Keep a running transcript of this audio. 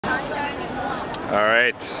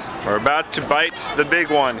Alright, we're about to bite the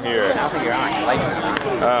big one here. I don't think you're on. Your light's on.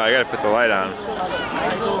 Oh, I gotta put the light on.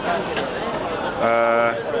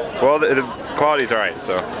 Well, the quality's alright,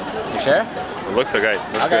 so. You sure? It looks okay.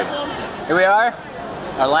 Looks okay. Good. Here we are.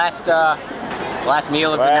 Our last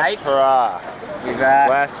meal of the night. Hurrah. We've got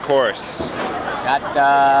Last course.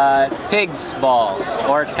 pig's balls,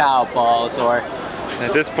 or cow balls, or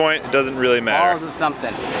At this point, it doesn't really matter. balls of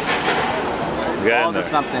something. Balls of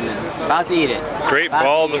something. About to eat it. Great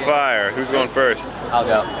balls of fire. Who's going first? I'll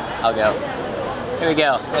go. I'll go. Here we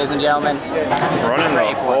go, ladies and gentlemen. Running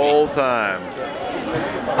the whole time.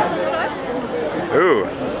 Ooh.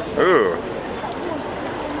 Ooh.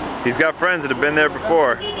 He's got friends that have been there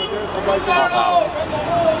before. Oh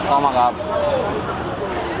my god.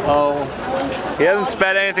 Oh. He hasn't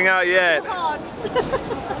spat anything out yet.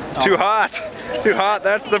 Too hot. Too hot.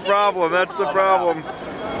 That's the problem. That's the problem.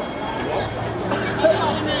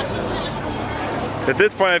 At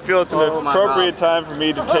this point, I feel it's an appropriate time for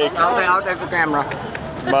me to take. I'll take the camera.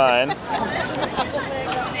 Mine.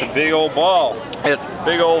 It's a big old ball.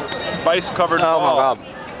 Big old spice-covered ball. Oh my god.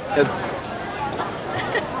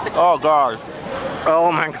 Oh god.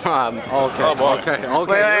 Oh my god. Okay. Oh boy.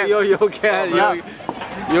 Okay.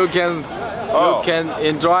 You can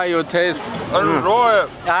enjoy your taste. Enjoy it.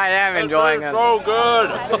 I am enjoying it. So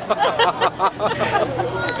good.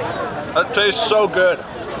 That tastes so good.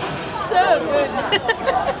 So good.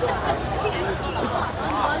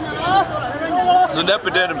 It's an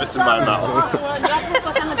epididymis in my mouth.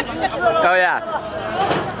 Oh yeah.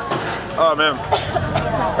 Oh man.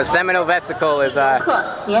 The seminal vesicle is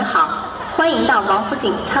您好，欢迎到王府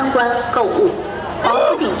井参观购物。王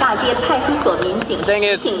府井大街派出所民警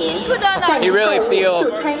提醒您，在您购物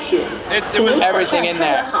就餐时，请您妥善 everything in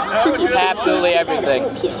there. 好自己 Absolutely everything.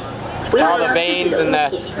 All the veins and the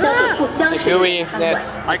gooiness.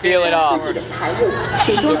 I feel it all.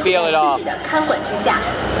 You feel it all.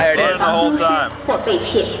 There it is. The whole time. 或被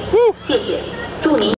窃。谢谢，祝您。